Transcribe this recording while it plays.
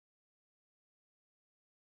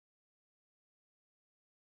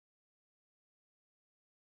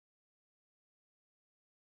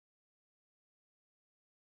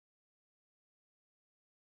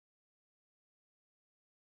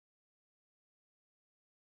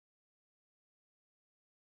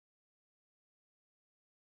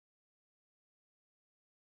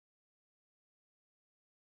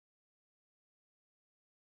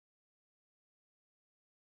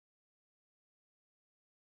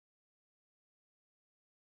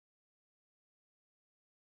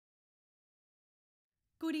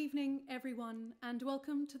Good evening, everyone, and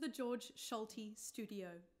welcome to the Georg Solti Studio.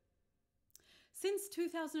 Since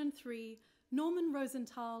 2003, Norman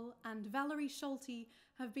Rosenthal and Valerie Solti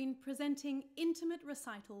have been presenting intimate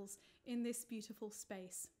recitals in this beautiful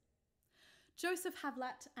space. Joseph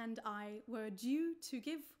Havlat and I were due to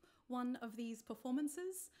give one of these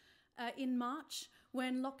performances in March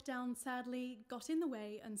when lockdown sadly got in the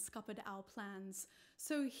way and scuppered our plans.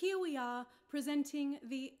 So here we are presenting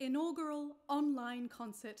the inaugural online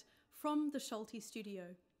concert from the Solti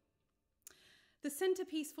Studio. The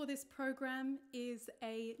centerpiece for this program is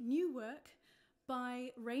a new work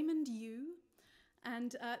by Raymond Yu,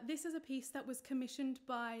 and this is a piece that was commissioned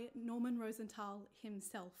by Norman Rosenthal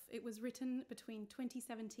himself. It was written between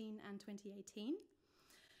 2017 and 2018,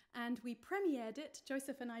 and we premiered it,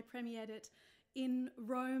 Joseph and I premiered it in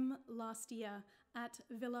Rome last year at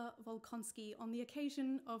Villa Volkonsky on the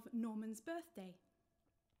occasion of Norman's birthday.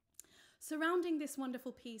 Surrounding this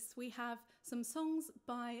wonderful piece, we have some songs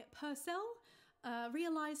by Purcell,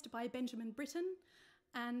 realized by Benjamin Britten,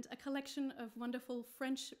 and a collection of wonderful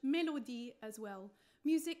French mélodies as well,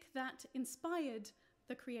 music that inspired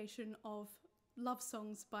the creation of love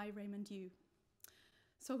songs by Raymond Yu.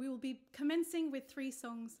 So we will be commencing with 3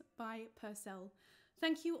 songs by Purcell.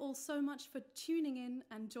 Thank you all so much for tuning in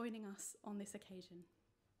and joining us on this occasion.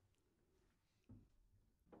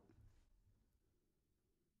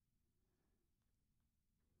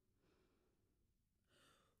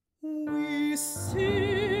 We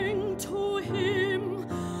sing to him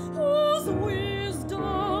whose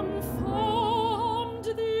wisdom formed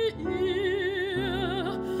the ear.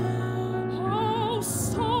 Our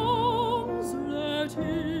songs let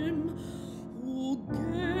him who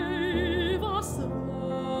gave us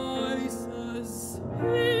voices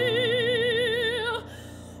hear.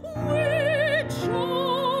 We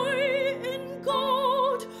joy in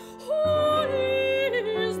God, who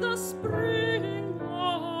is the spring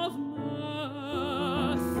of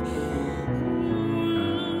mirth,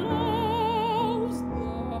 who loves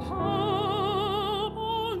the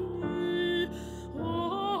harmony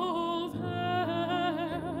of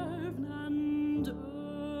heaven and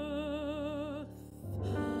earth.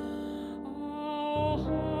 Our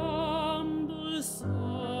humble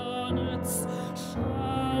sonnets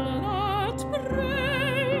shall that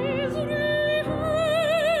praise rehearse.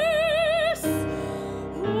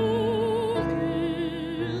 Who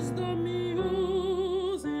is the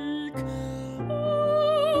music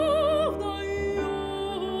of the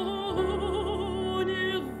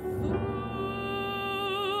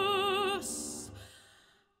universe?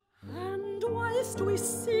 And whilst we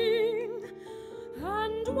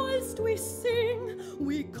sing,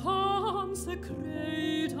 we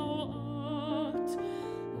consecrate our art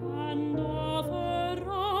and offer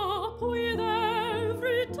up with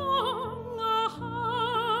every tongue a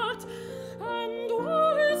heart. And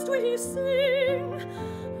whilst we sing,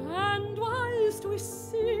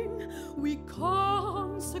 we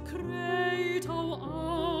consecrate our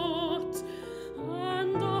art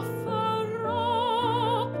and offer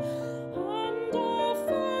up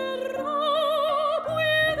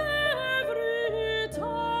with every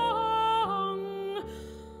tongue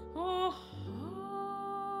a heart.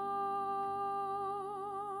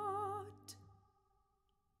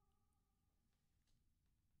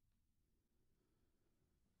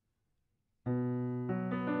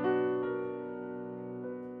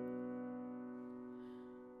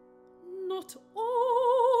 Not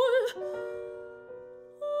all,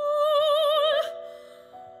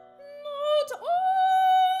 not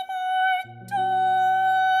all my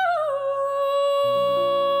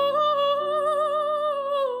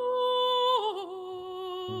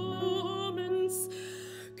torments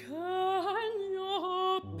can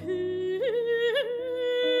your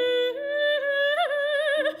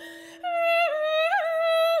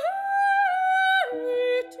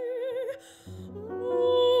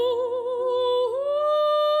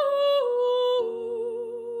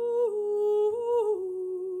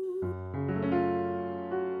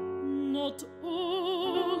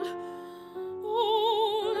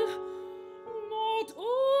not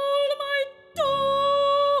all my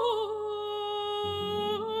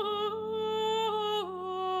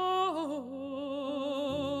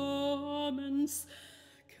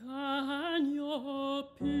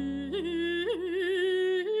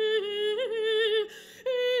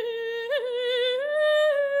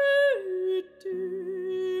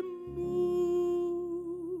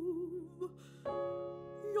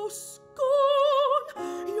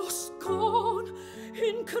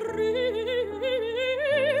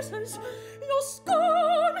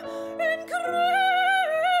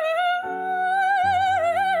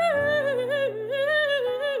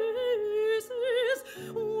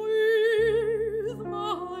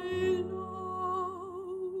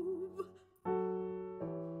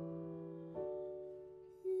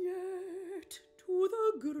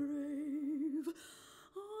grave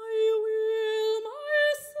I will my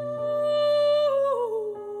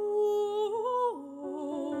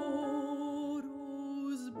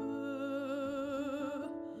sorrows bear.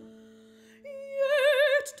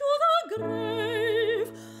 Yet to the grave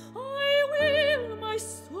I will my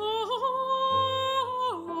sorrows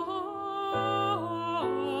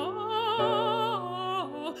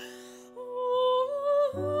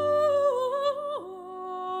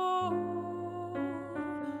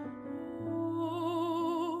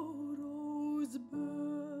bear.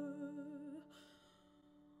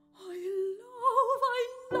 I love, I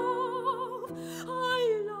love, I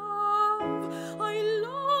love, I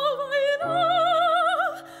love, I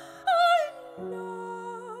love, I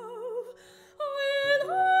love, I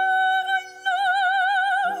love,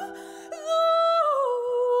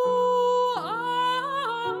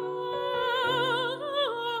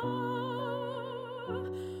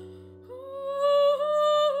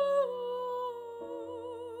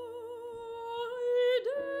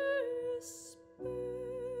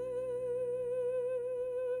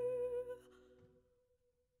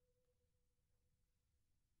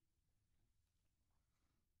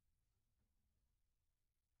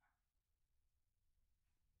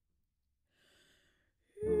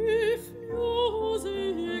 if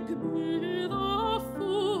music be the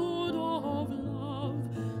food of love,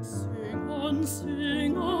 sing on,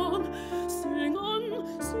 sing on, sing on,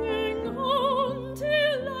 sing on,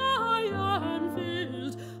 till I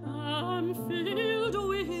am filled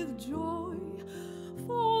with joy.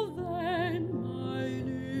 For then my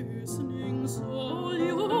listening soul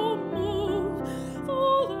you move,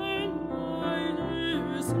 for then my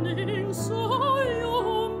listening soul you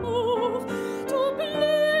move to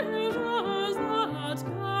pleasures that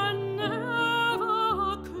can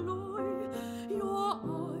never cloy. Your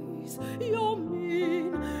eyes, your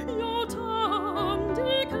mien, your tongue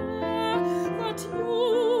declare that you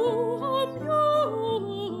are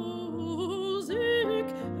music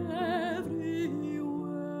everywhere.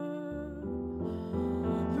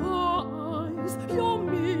 Your eyes, your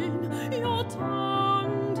mien, your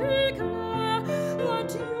tongue declare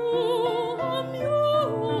that you are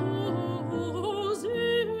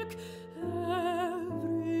music everywhere.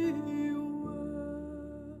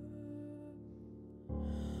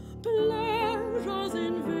 Pleasures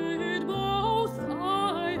invade both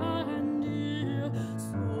eye and ear,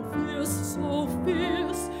 so fierce, so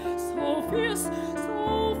fierce, so fierce, so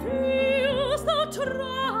fierce, the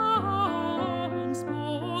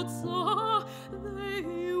transports are they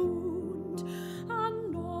wound,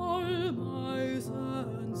 and all my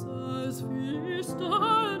senses feasted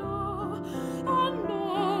are, and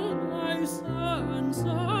all my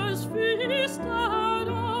senses feasted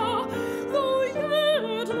are, though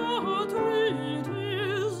yet the treat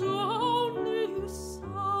is only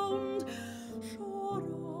sound. Sure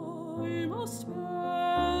I must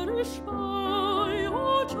perish by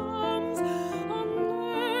your charms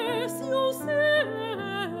unless you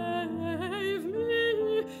save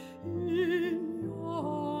me in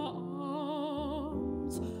your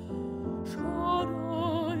arms. Sure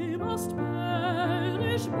I must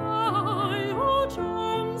perish by your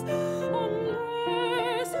charms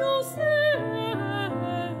unless you save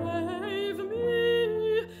me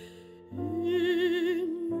in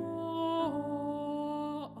your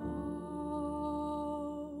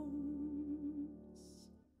arms.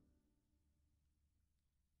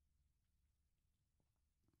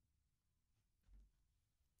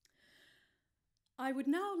 I would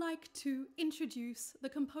now like to introduce the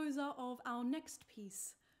composer of our next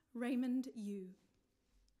piece, Raymond Yu.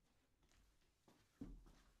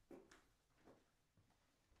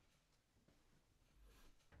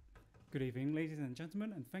 Good evening, ladies and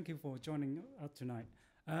gentlemen, and thank you for joining us tonight.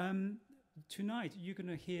 Tonight, you're going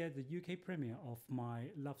to hear the UK premiere of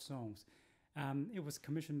my love songs. It was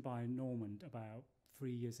commissioned by Norman about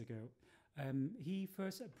 3 years ago. He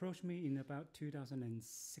first approached me in about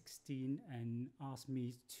 2016 and asked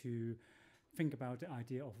me to think about the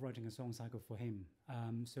idea of writing a song cycle for him.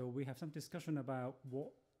 So we have some discussion about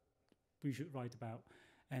what we should write about.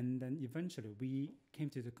 And then eventually we came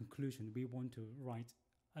to the conclusion we want to write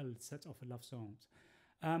a set of love songs.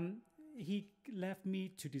 He left me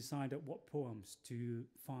to decide what poems to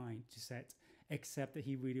find to set, except that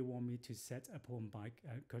he really wanted me to set a poem by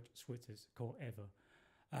Kurt Schwitters called Ever.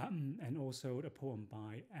 And also a poem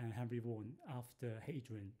by Henry Vaughan after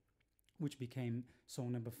Hadrian, which became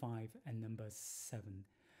song number 5 and number 7.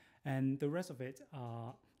 And the rest of it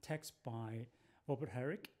are texts by Robert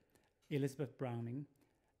Herrick, Elizabeth Browning,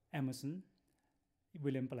 Emerson,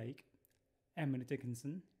 William Blake, Emily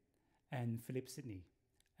Dickinson, and Philip Sidney.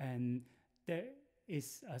 And there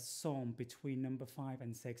is a song between number 5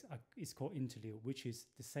 and 6. It's called Interlude, which is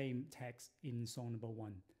the same text in song number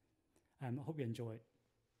 1. I hope you enjoy it.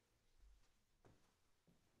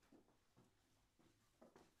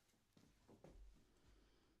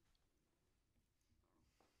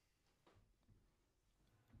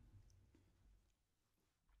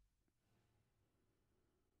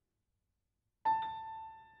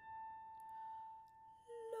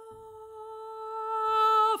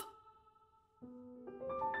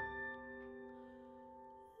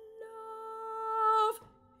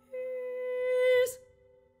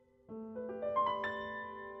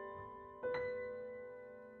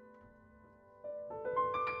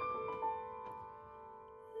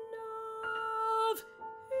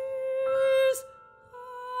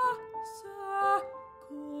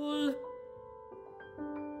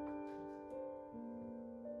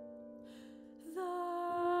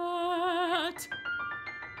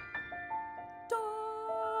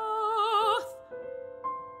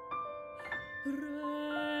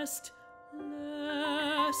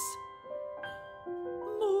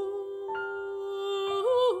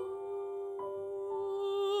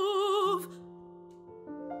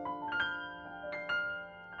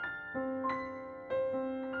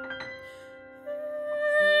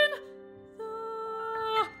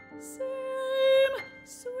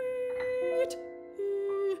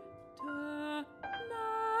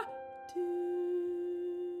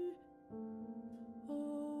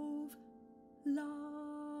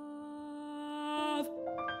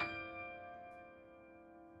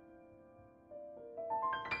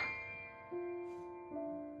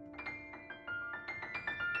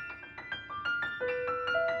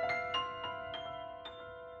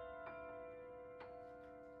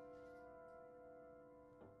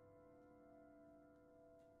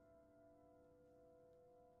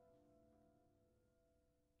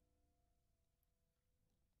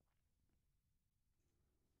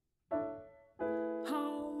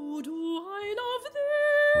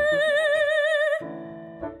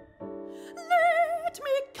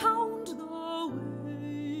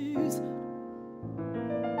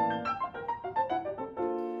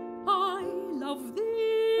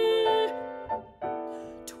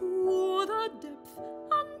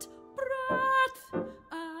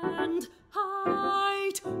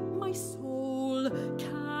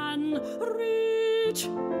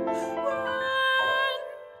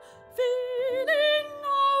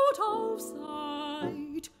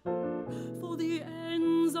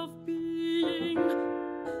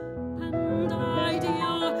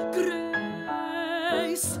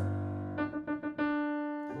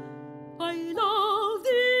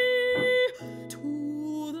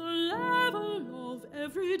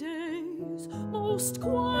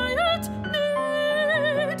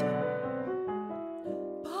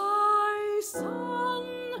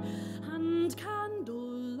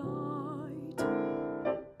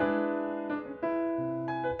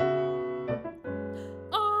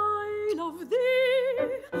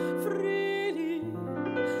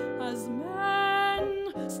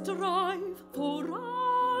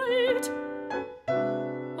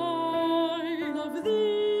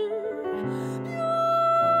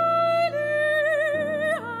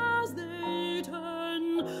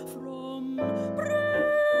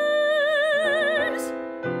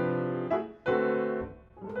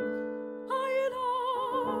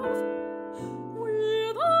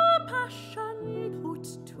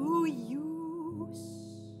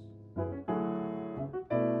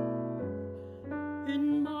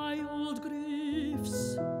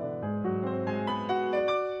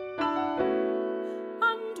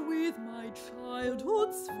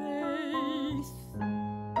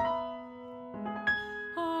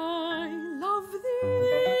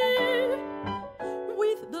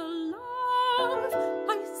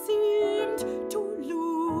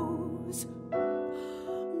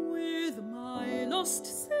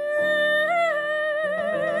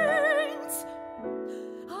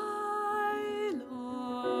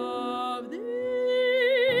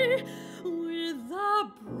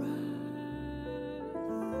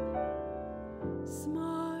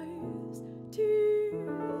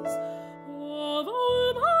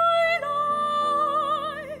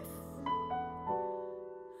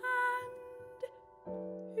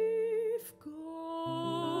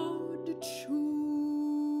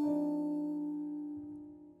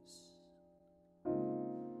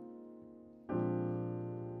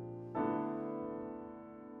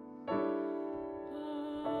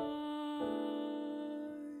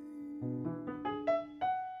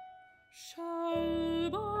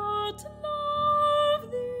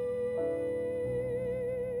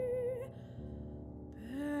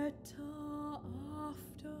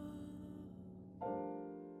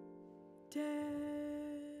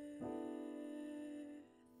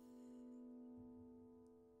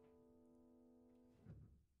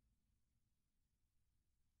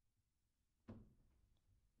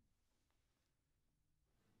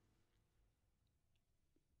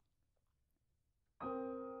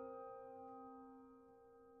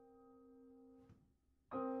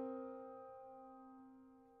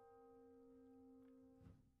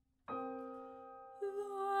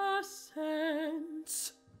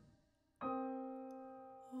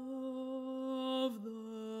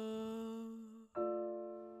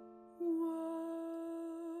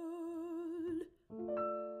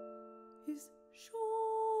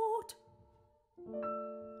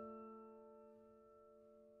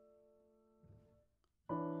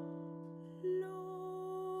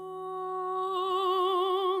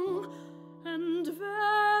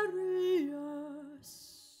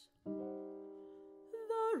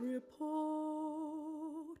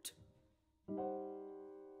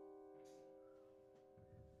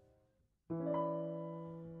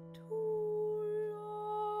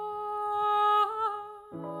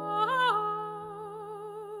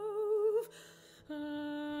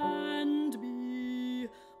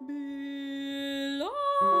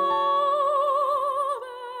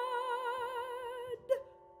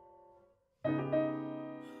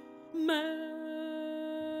 Men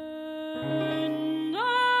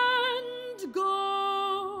and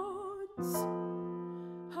gods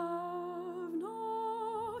have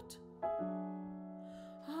not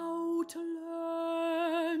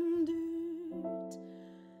outlearned it,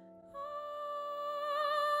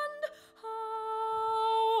 and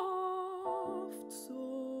how oft soever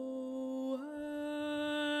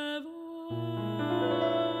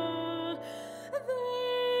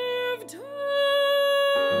they've turned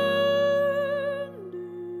it,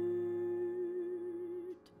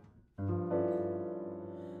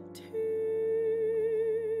 'tis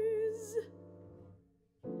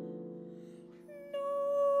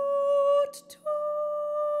not to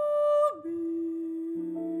be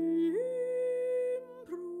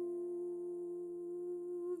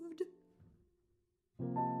improved.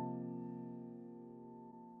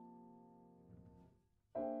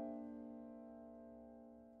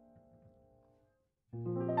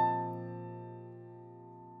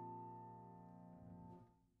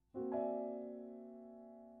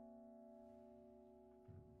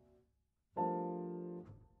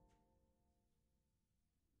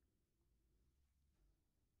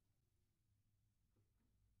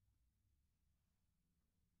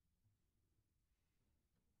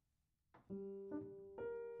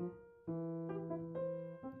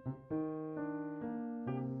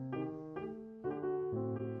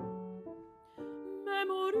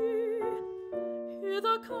 Memory,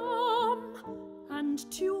 hither come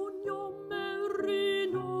and tune your merry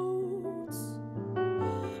notes,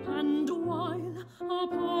 and while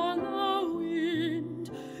upon the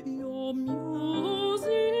wind your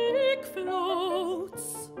music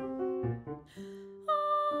floats,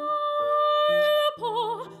 I'll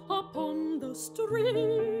pour upon the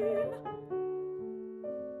stream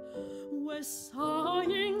where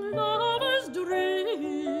sighing lovers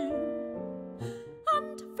dream,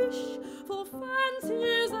 and fish for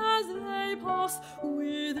fancies as they pass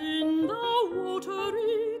within the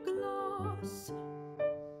watery glass.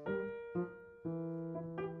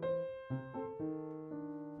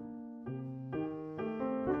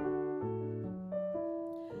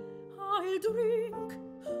 I'll drink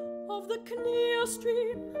of the clear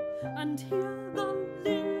stream and hear the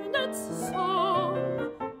linnet's song,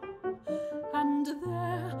 and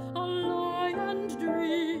there I'll lie and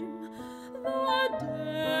dream the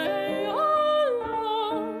day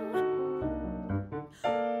along.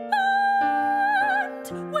 And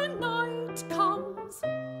when night comes,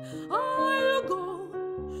 I'll go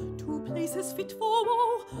to places fit for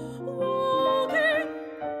woe, walking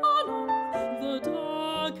along the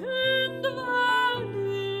darkened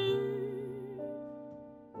valley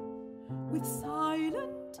with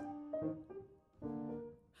silent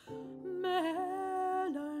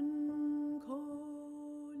melancholy.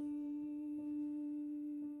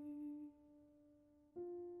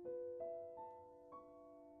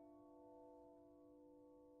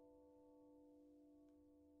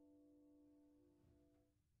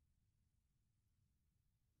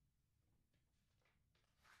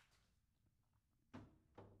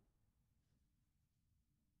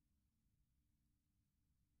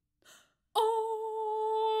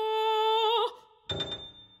 Oh,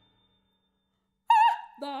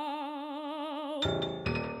 thou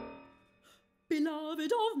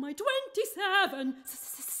beloved of my 27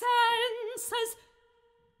 senses,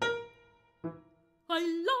 I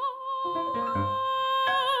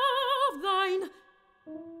love thine,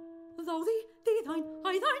 thou thee, thine,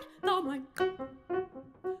 I thine, thou mine.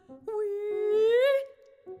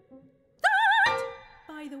 That,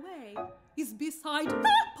 by the way, is beside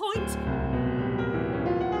that point.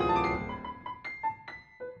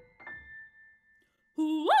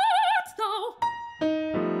 What thou,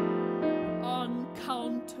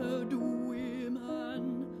 uncountered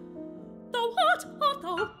women, thou what art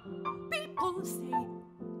thou? People say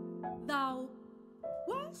thou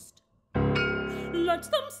wast. Let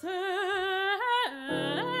them say,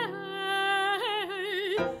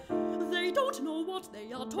 they don't know what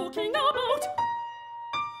they are talking about.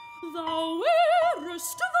 Thou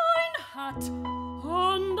wearest thine hat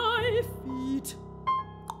on thy feet,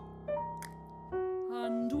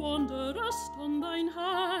 and wanderest on thine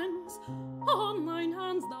hands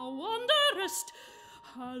thou wanderest.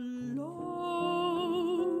 Hello,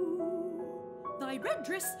 thy red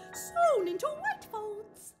dress sewn into white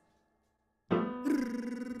folds.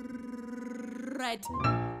 Red,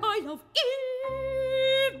 I love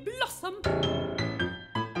Eve blossom.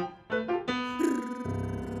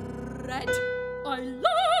 Red, I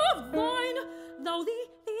love thine, thou thee,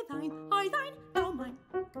 thine, I thine, thou mine.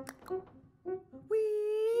 We,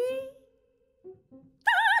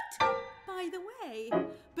 that, by the way,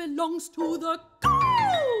 belongs belongs to the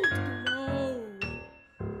gold globe.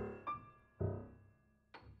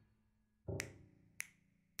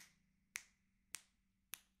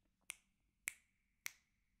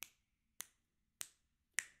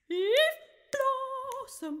 If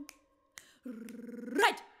blossom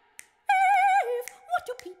red, if what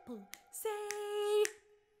do people say?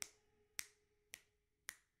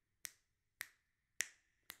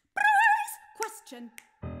 Prize question.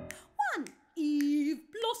 1. Eve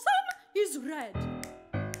blossom is red.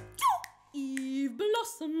 2. Eve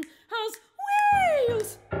blossom has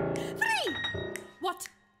wheels. 3. What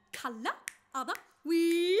colour are the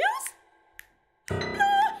wheels?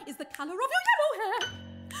 Blue is the colour of your yellow hair.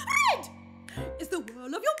 Red is the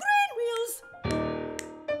whirl of your green wheels.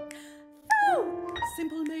 Thou,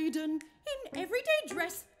 simple maiden in everyday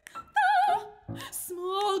dress, thou,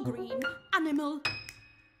 small green animal,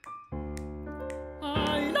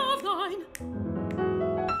 I love thine,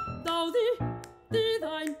 thou thee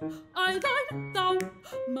thine, I thine, thou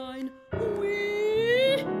mine,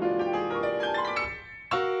 we.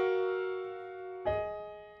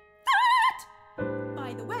 That,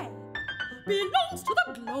 by the way, belongs to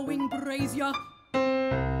the glowing brazier.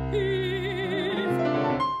 Eve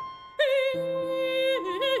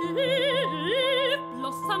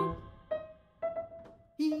blossom.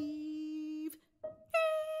 Eve,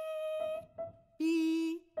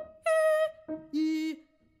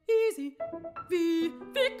 easy,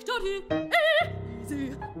 victory, easy.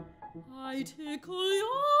 I tickle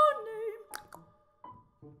your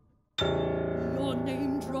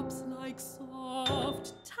name drops like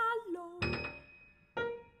soft tallow.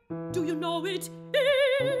 Do you know it,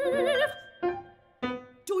 Eve?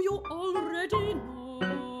 Do you already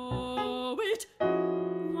know it?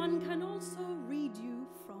 One can also read you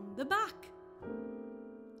from the back.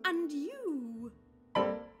 And you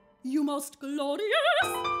most glorious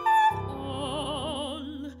of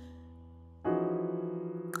all,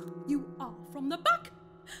 you are from the back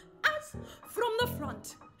as from the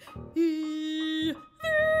front. Easy,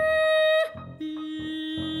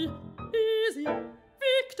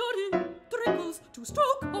 victory trickles to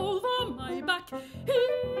stroke over my back.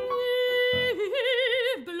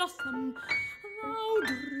 Blossom, thou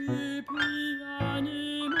drippy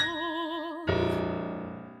animal.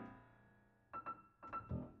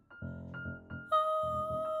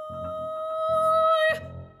 I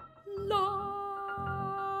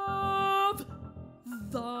love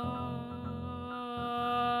thine.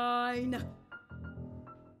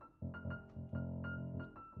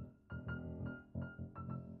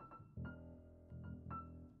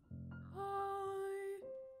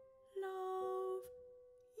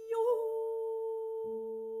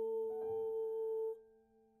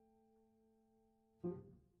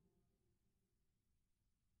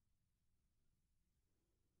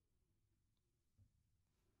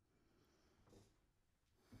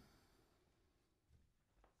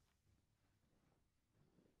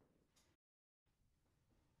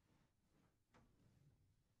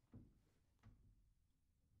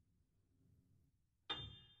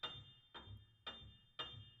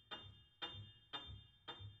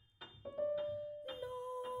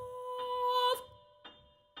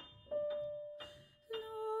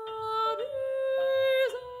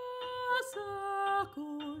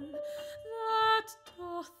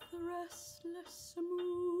 Restless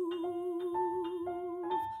move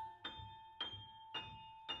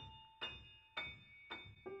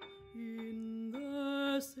in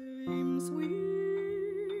the same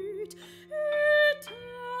sweet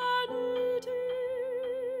eternity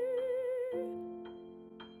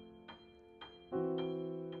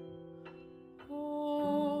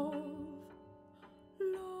of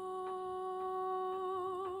love.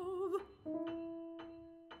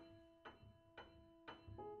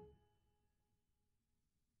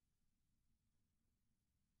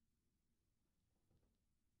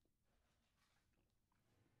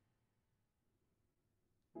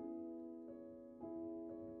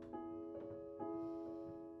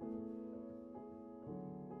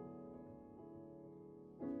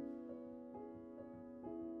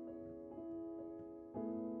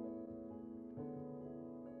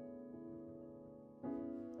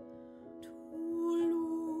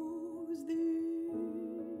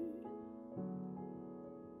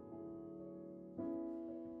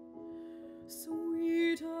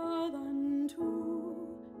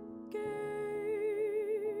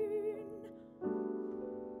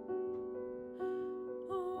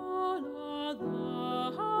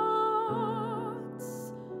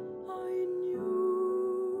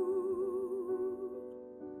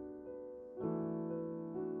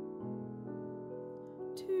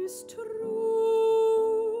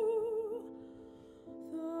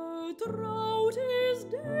 drought is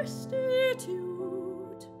destitute,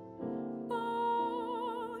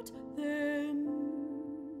 but then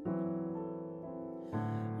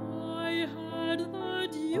I had the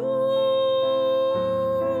dew.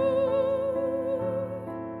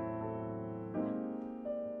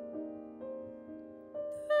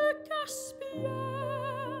 The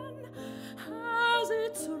Caspian has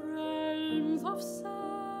its realms of sand.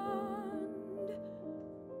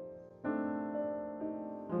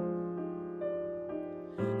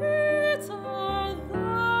 Its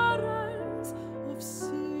other realms of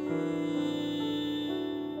sea.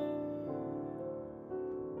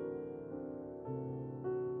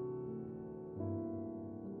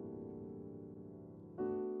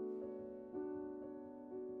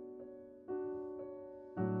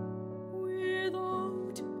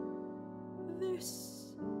 Without this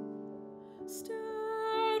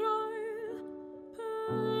sterile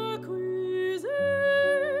perquisite,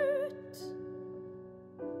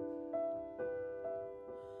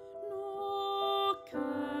 no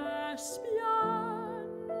Caspian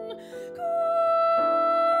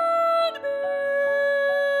could be.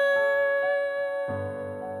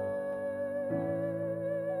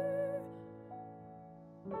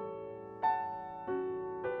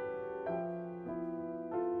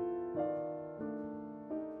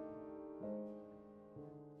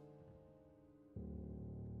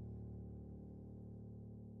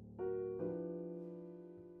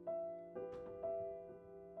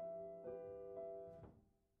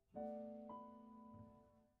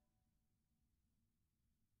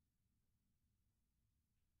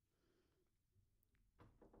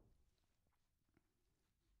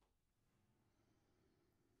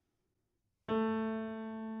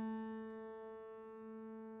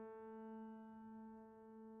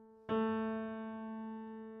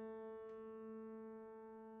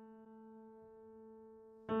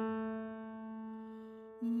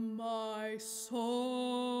 My soul,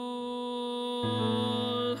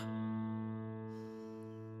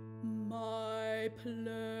 my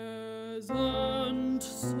pleasant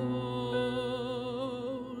soul,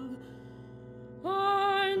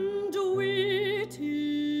 and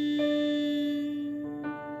witty,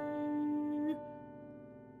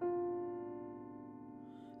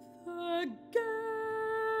 the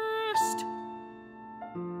guest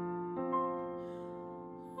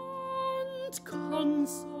and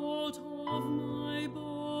consort of my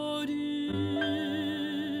body,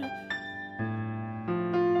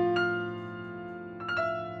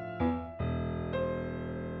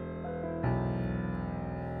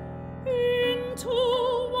 into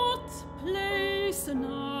what place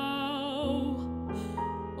now,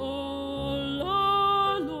 all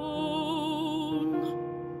alone,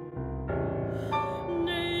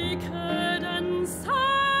 naked and sad,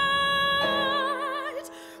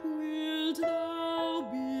 wilt thou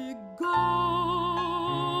be gone?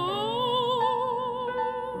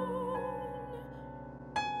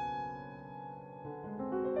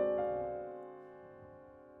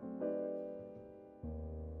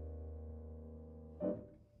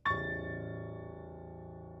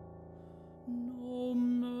 No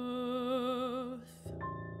mirth,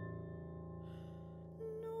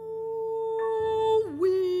 no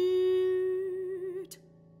wit,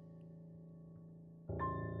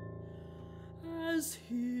 as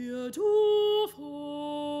heretofore.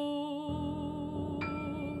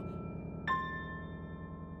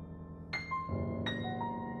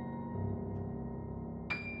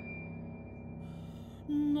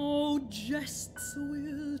 No jests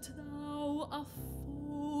wilt thou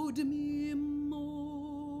afford me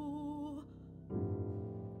more.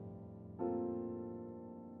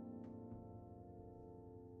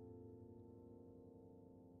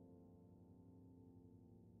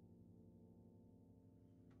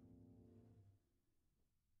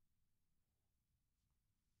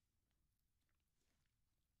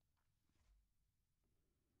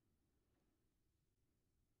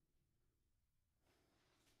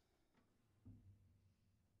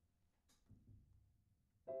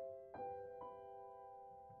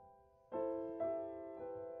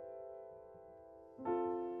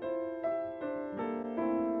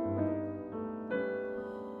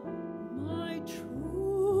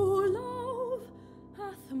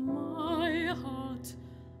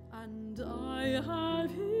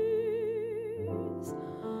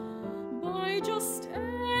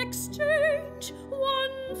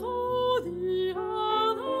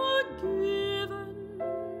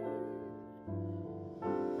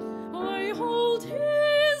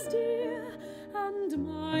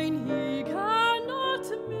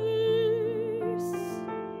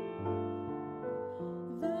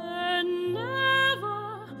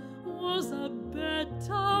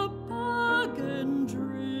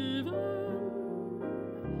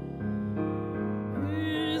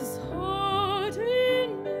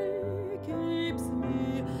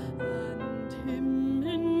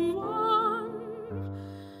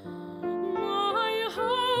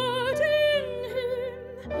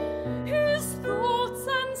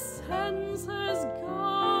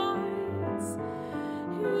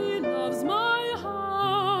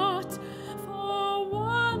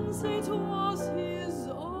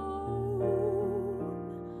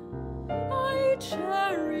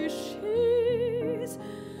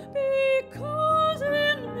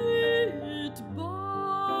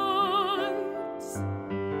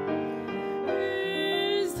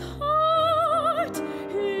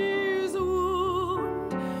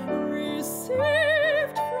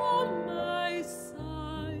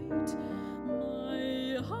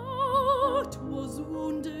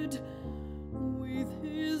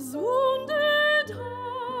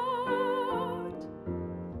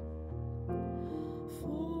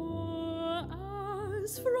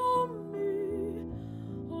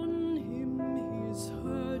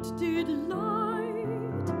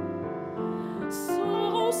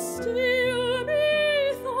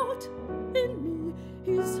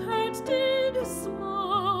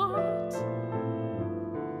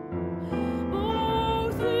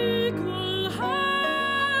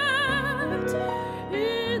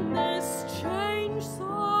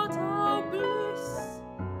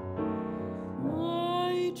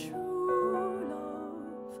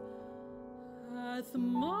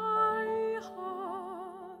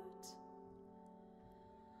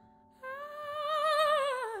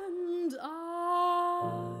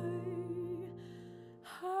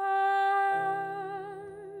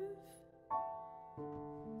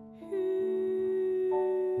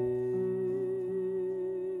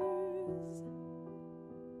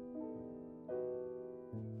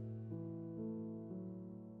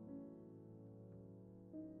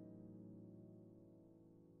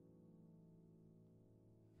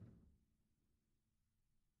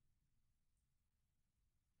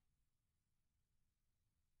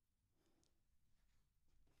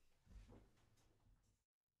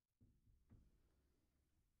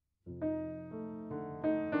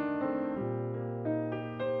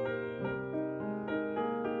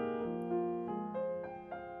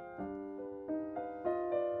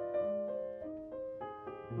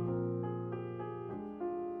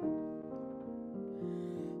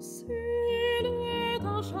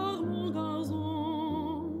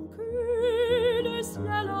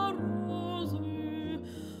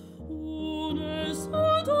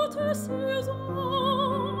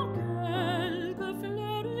 saison, quelques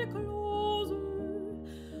fleurs écloses,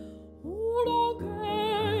 où l'on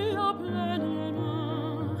cueille à pleine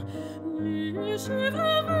main les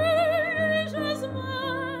chèvres et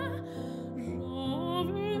jasmin. J'en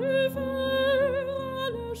veux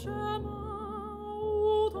faire le chemin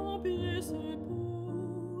où ton pied se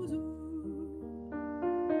pose.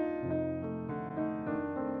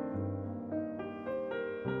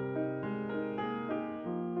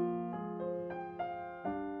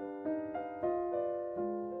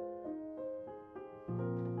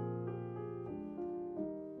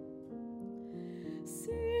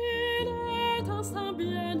 S'il est un saint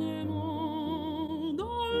bien-aimant,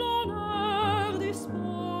 dont l'honneur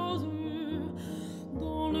dispose,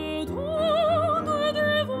 dans le don de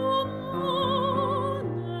dévouement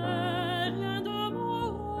n'est rien de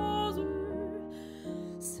morose.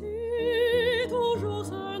 Si toujours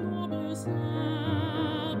ce noble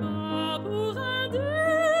saint bat pour un digne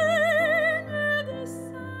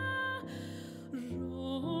dessein,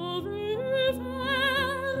 j'en veux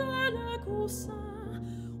faire le coussin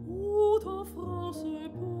où ton front se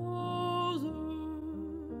pose.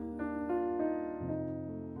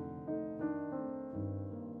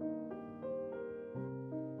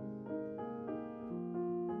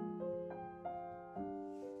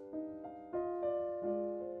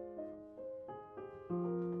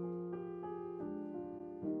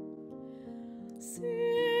 S'il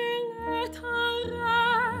est un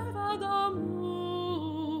rêve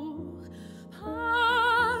d'amour,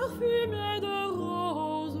 parfumé de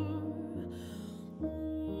roses, où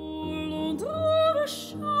l'on trouve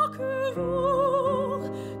chaque jour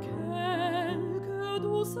quelque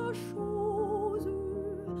douce chose,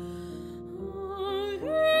 un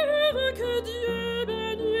rêve que Dieu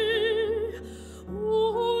bénit, où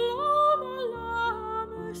l'homme et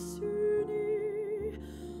l'âme s'unit,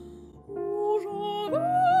 où j'en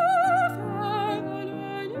veux faire le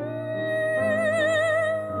lit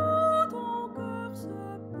où ton cœur se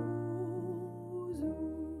pose.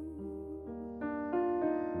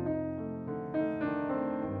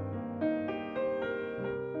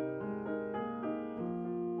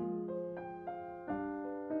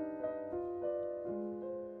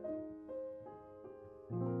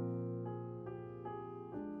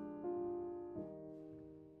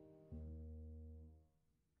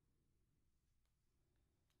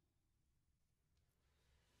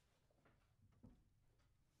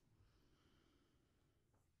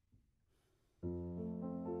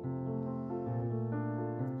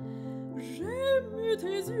 J'aime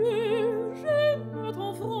tes yeux, j'aime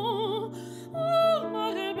ton front, oh ma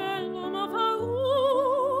rebelle, oh ma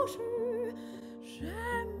farouche.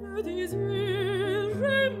 J'aime tes yeux,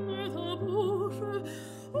 j'aime ta bouche,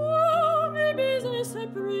 oh mes baisers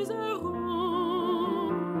s'épuiseront.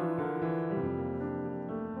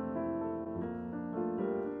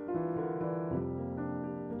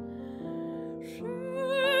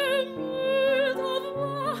 J'aime ta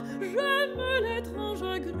voix, j'aime l'étrange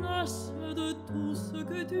grâce de tout ce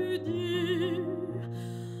que tu dis.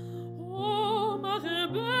 Oh ma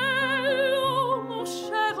rebelle, oh mon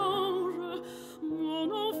cher ange, mon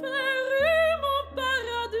enfer et mon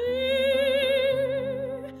paradis.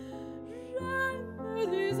 J'aime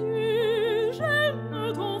tes yeux, j'aime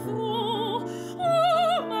ton front,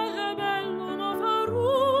 oh ma rebelle, oh ma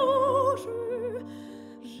farouche.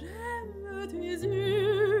 J'aime tes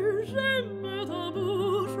yeux, j'aime ta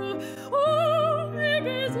bouche, oh mes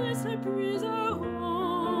baisers s'épuiseront.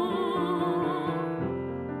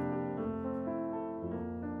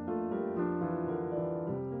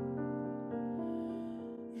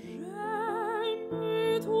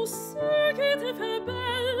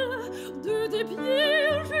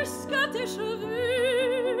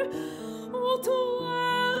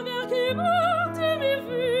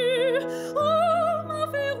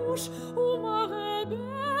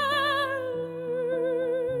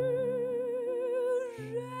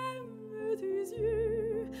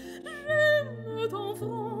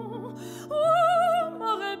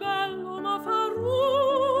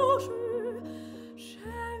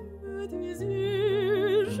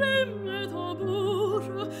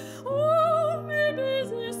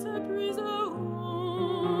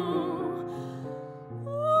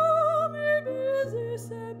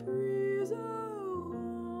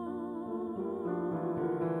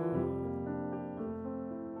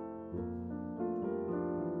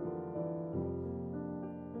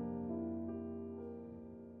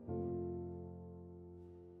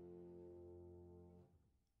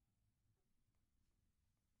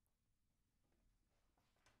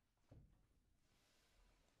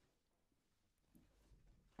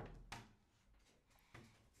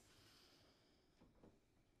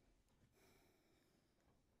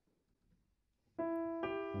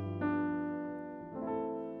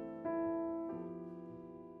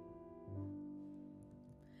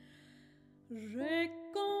 J'ai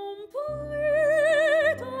compris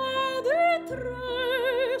ta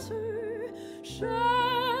détresse,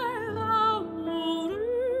 cher amoureux,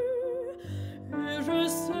 et je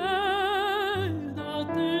sais dans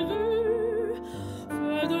tes vues,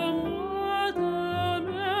 fais de moi ta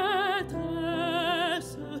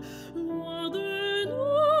maîtresse, loin de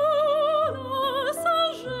nous la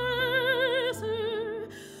sagesse,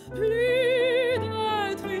 plus de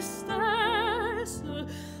tristesse.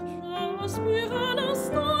 J'inspire un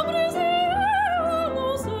instant brisé,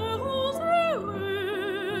 nous serons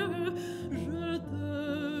heureux. Je te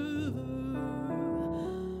veux,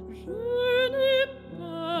 je n'ai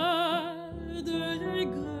pas de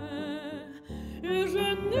regret, et je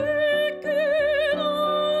n'ai qu'une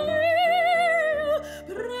envie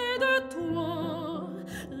près de toi,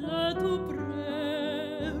 là tout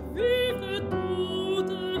près, vivre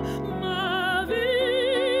toute ma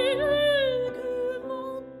vie, que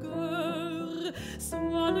mon cœur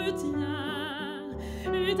soit le tien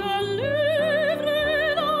et ta lèvre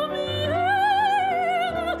la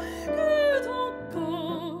mienne, que ton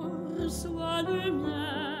corps soit le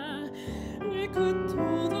mien et que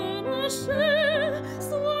toute ma chair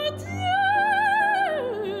soit tienne.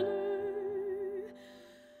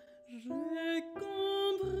 J'ai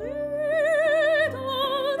compris ta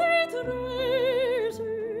détresse,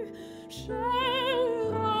 cher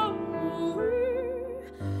amoureux,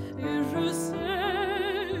 et je sais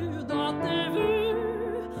dans tes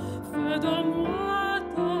vues, fais de moi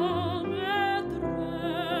ta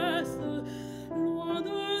maîtresse, loin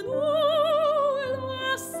de nous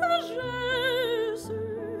la sagesse,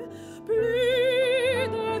 plus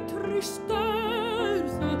de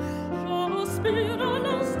tristesse. J'inspire un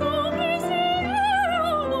instant brisé,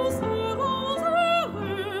 nous serons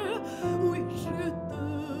heureux. Oui, je te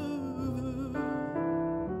veux.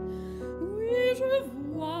 Oui, je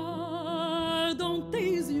vois dans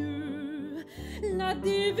tes yeux la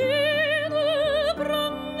divine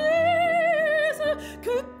promesse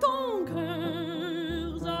que ton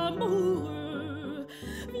cœur amoureux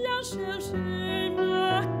vient chercher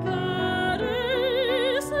ma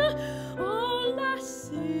caresse,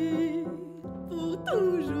 enlacée pour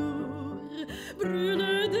toujours,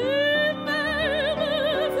 brûle des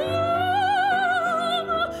mêmes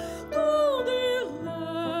flammes, dans des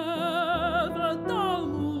rêves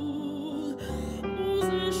d'amour, nous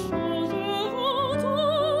échangerons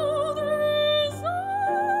tous des amours.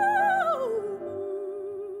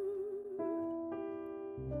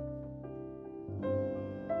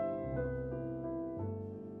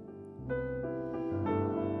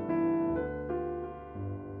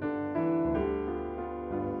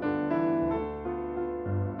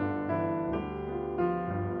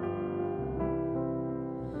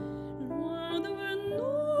 Loin de nous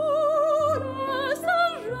la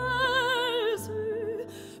sagesse,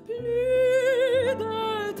 plus de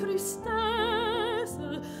tristesse.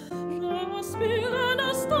 J'inspire un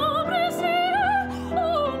instant brisé,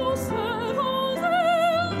 oh, nous serons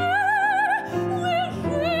heureux. Oui,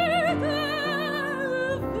 je te veux.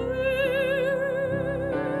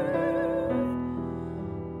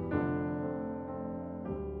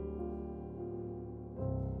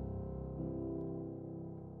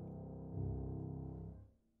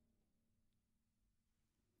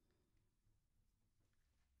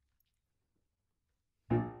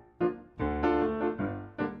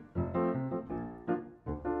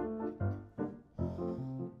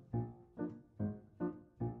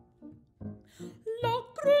 La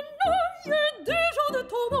grenouille des gens de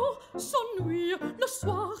Tourment s'ennuie le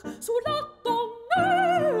soir sous la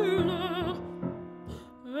tonnelle.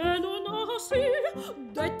 Elle n'a ainsi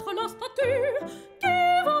d'être la statue qui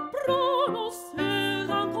va prononcer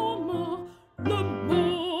un grand mot, le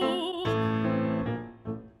mot.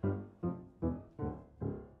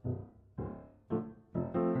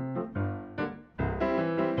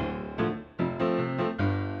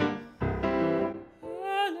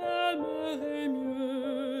 Elle aimerait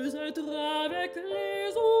mieux être avec les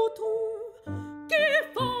autres qui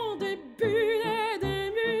font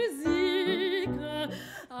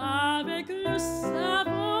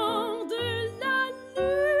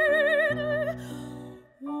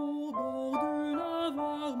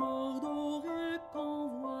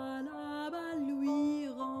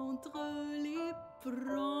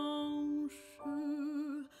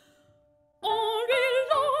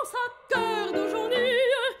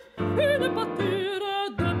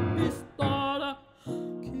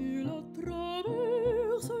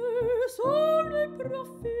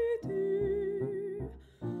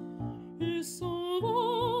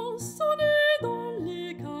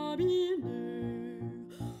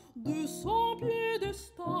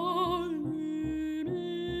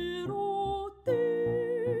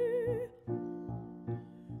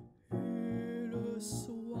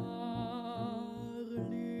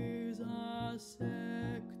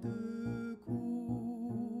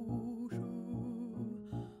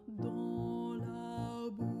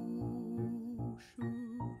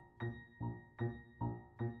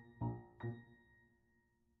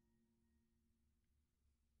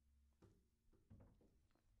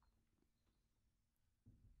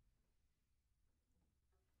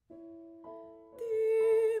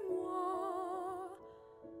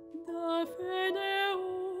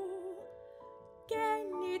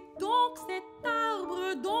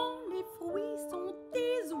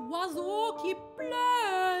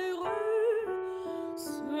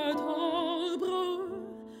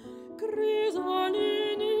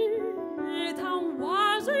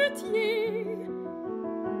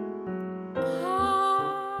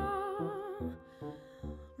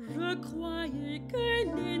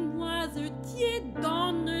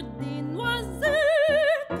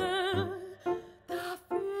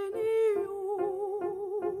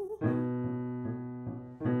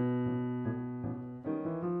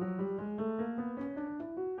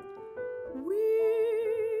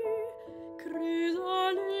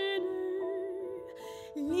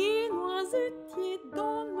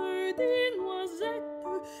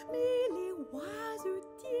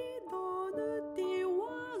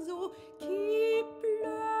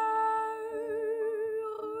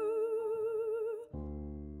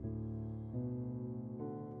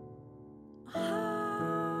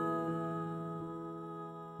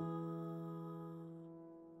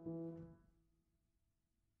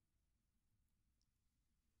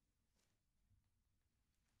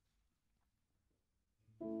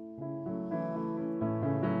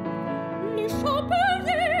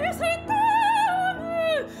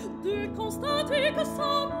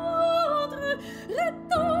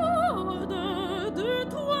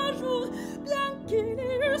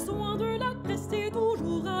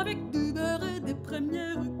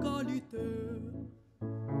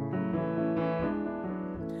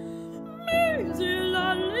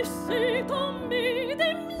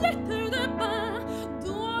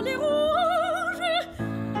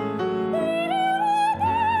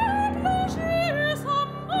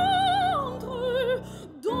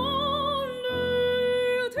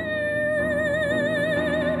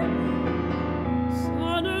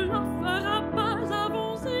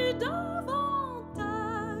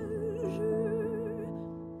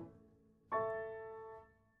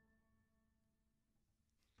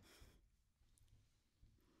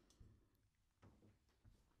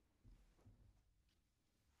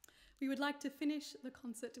We would like to finish the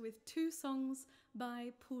concert with 2 songs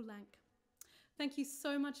by Poulenc. Thank you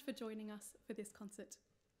so much for joining us for this concert.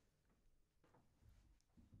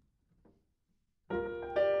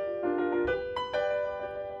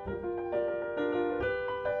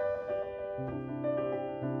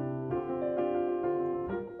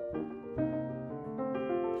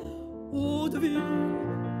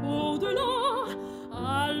 Au-delà,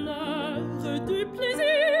 à l'heure du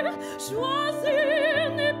plaisir,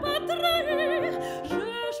 choisir n'est pas trahir. Je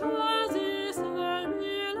choisis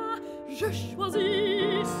celui-là, je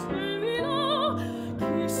choisis celui-là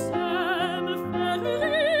qui sait me faire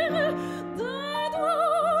rire d'un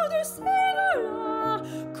doigt de celui-là.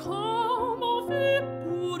 Comment faire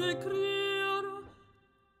pour écrire?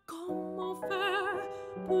 Comment faire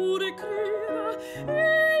pour écrire?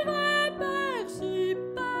 Il va faire si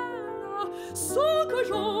belle, sans que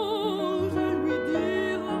j'ose lui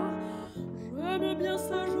dire. J'aime bien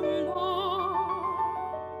ce jeu-là,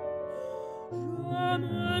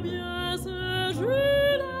 j'aime bien ce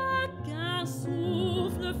jeu-là qu'un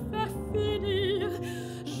souffle fait finir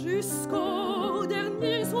jusqu'au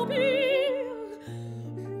dernier soupir.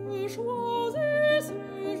 Je choisis ce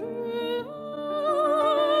jeu-là.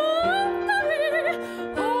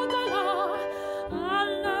 Au-delà, à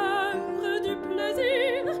l'heure du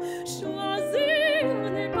plaisir, choisir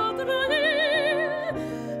n'est pas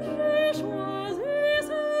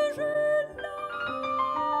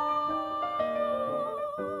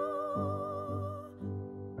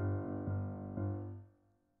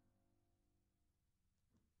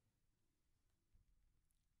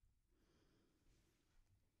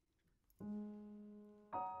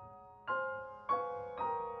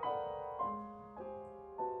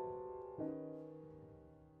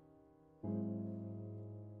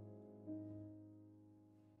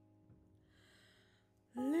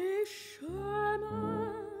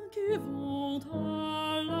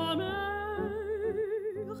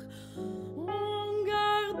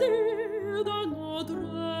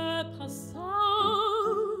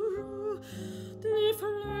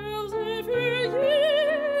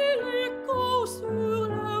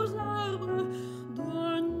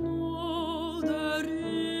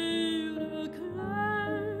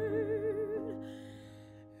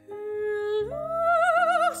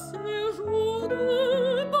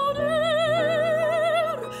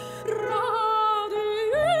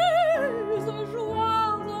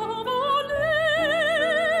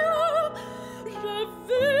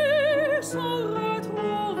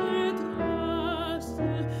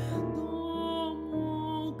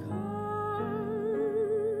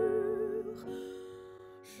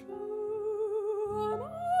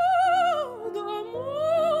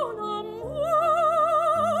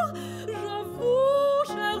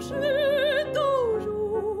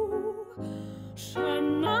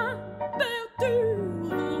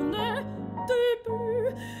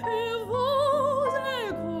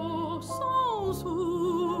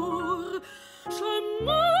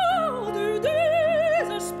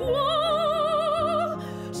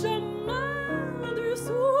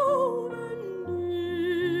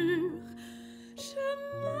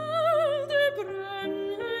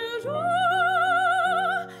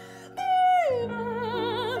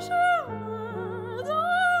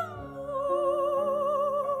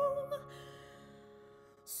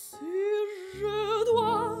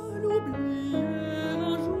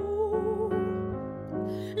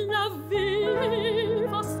live.